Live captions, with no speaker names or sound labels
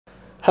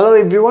Hello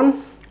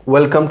everyone,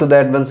 welcome to the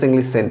Advanced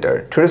English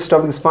Center. Today's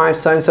topic is 5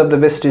 signs of the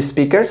best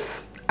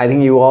speakers. I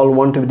think you all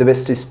want to be the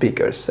best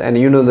speakers, and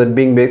you know that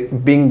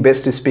being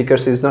best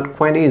speakers is not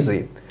quite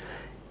easy.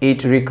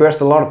 It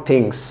requires a lot of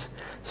things.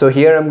 So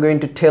here I'm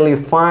going to tell you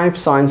 5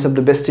 signs of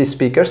the best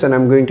speakers, and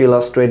I'm going to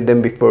illustrate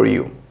them before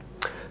you.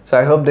 So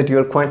I hope that you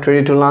are quite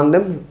ready to learn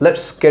them.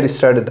 Let's get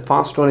started. The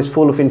first one is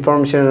full of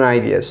information and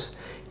ideas.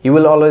 You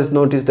will always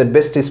notice that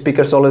best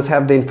speakers always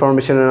have the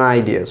information and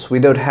ideas.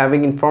 Without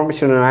having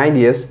information and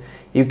ideas,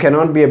 you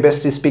cannot be a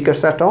best speaker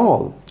at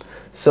all.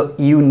 So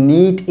you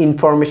need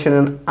information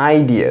and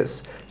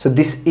ideas. So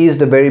this is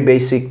the very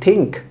basic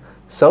thing.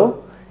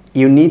 So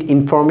you need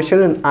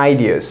information and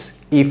ideas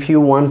if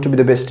you want to be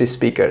the best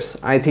speakers.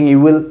 I think you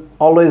will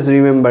always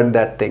remember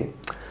that thing.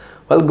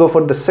 Well, go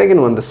for the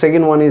second one. The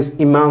second one is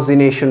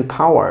imagination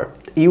power.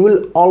 You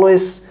will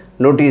always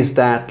notice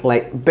that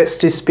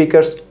best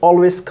speakers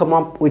always come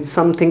up with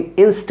something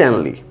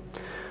instantly.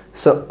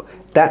 So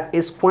that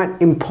is quite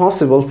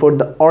impossible for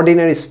the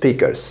ordinary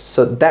speakers.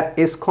 So that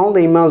is called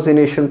the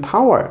imagination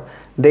power.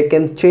 They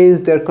can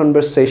change their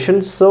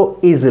conversation so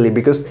easily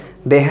because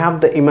they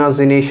have the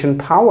imagination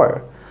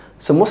power.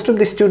 So most of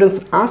the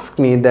students ask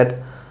me that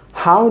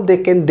how they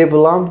can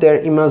develop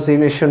their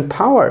imagination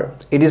power.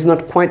 It is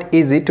not quite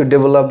easy to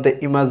develop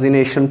the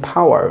imagination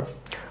power,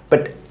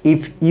 but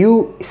if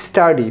you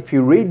study, if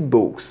you read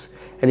books,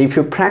 and if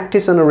you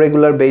practice on a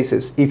regular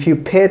basis, if you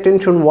pay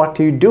attention what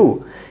you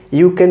do,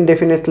 you can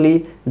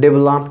definitely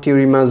develop your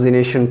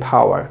imagination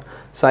power.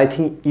 So I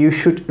think you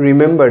should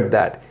remember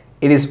that.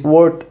 It is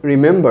worth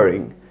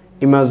remembering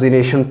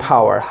imagination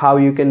power, how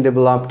you can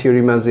develop your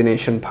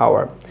imagination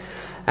power.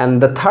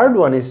 And the third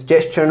one is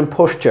gesture and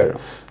posture.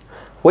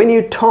 When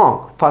you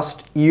talk,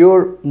 first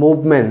your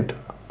movement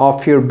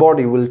of your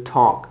body will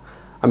talk.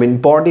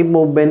 Body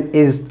movement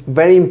is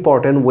very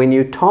important when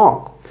you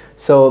talk.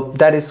 So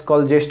that is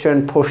called gesture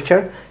and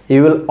posture.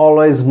 You will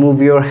always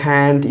move your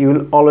hand, you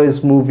will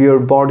always move your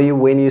body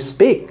when you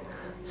speak.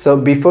 So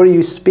before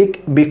you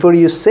speak, before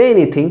you say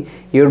anything,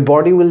 your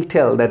body will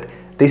tell that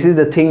this is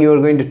the thing you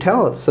are going to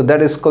tell. So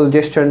that is called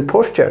gesture and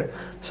posture.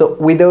 So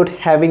without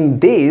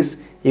having this,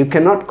 you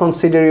cannot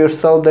consider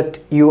yourself that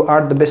you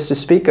are the best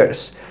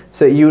speakers.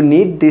 So you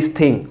need this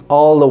thing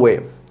all the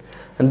way.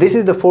 And this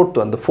is the fourth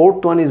one. The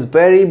fourth one is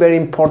very, very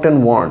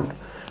important one.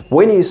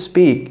 When you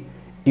speak,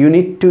 you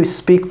need to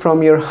speak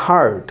from your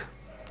heart.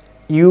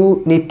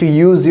 You need to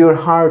use your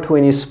heart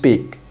when you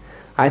speak.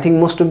 I think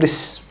most of the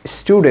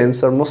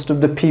students or most of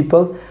the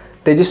people,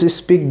 they just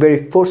speak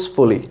very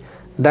forcefully.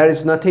 There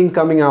is nothing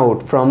coming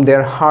out from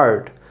their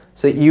heart.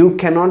 So you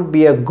cannot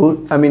be a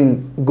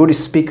good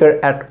speaker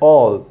at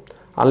all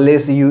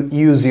unless you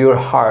use your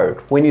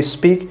heart. When you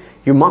speak,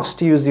 you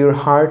must use your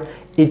heart.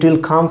 It will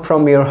come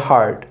from your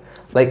heart.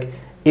 Like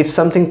if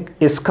something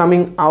is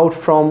coming out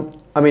from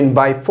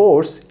by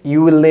force,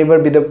 you will never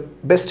be the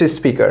best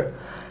speaker.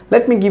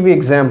 Let me give you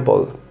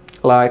example.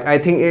 Like I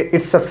think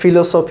it's a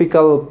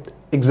philosophical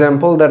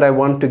example that I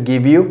want to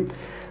give you.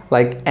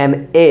 Like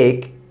an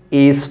egg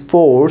is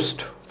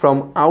forced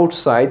from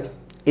outside,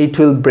 it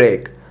will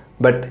break.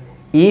 But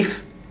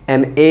if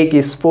an egg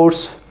is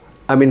forced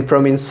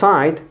from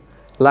inside,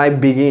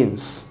 life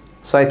begins.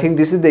 So I think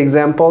this is the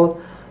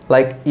example.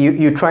 Like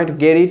you try to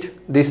get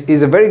it. This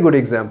is a very good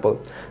example.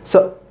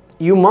 So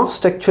you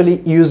must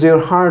actually use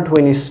your heart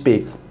when you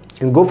speak.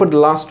 And go for the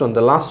last one.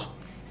 The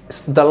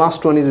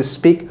last one is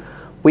speak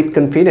with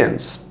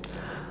confidence.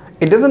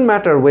 It doesn't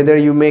matter whether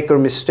you make a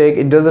mistake.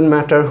 It doesn't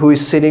matter who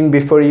is sitting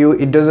before you.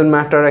 It doesn't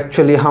matter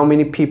actually how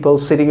many people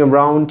sitting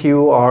around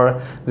you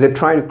or they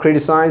try to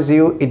criticize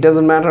you. It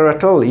doesn't matter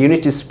at all. You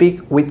need to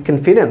speak with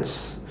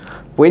confidence.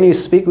 When you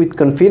speak with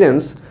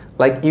confidence,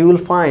 like you will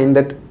find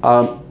that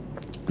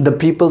the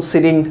people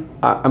sitting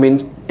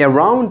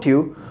around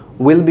you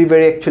will be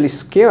very actually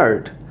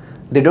scared.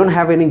 They don't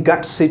have any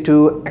guts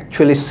to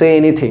actually say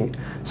anything.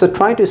 So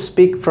try to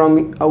speak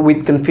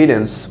with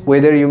confidence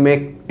whether you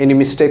make any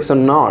mistakes or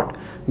not,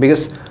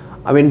 because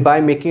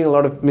by making a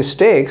lot of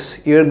mistakes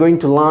you are going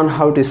to learn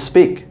how to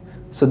speak.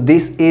 So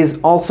this is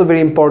also very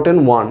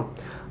important one.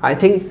 I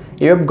think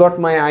you have got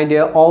my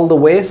idea all the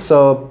way.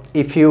 So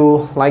if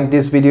you like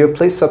this video,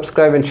 please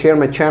subscribe and share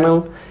my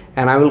channel,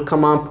 and I will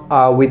come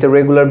up with the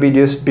regular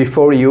videos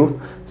before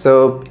you.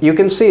 So you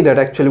can see that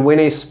actually when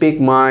I speak,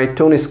 my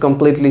tone is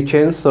completely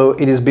changed. So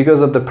it is because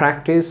of the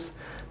practice.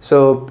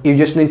 So you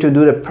just need to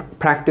do the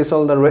practice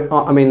on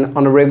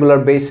a regular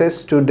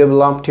basis to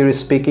develop your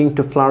speaking,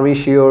 to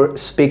flourish your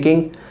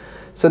speaking.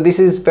 So this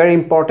is very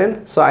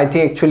important. So I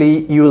think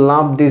actually you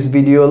love this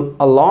video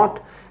a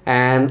lot,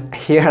 and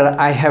here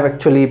I have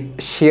actually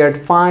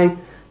shared 5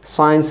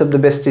 signs of the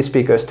best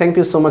speakers. Thank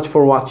you so much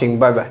for watching.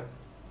 Bye bye.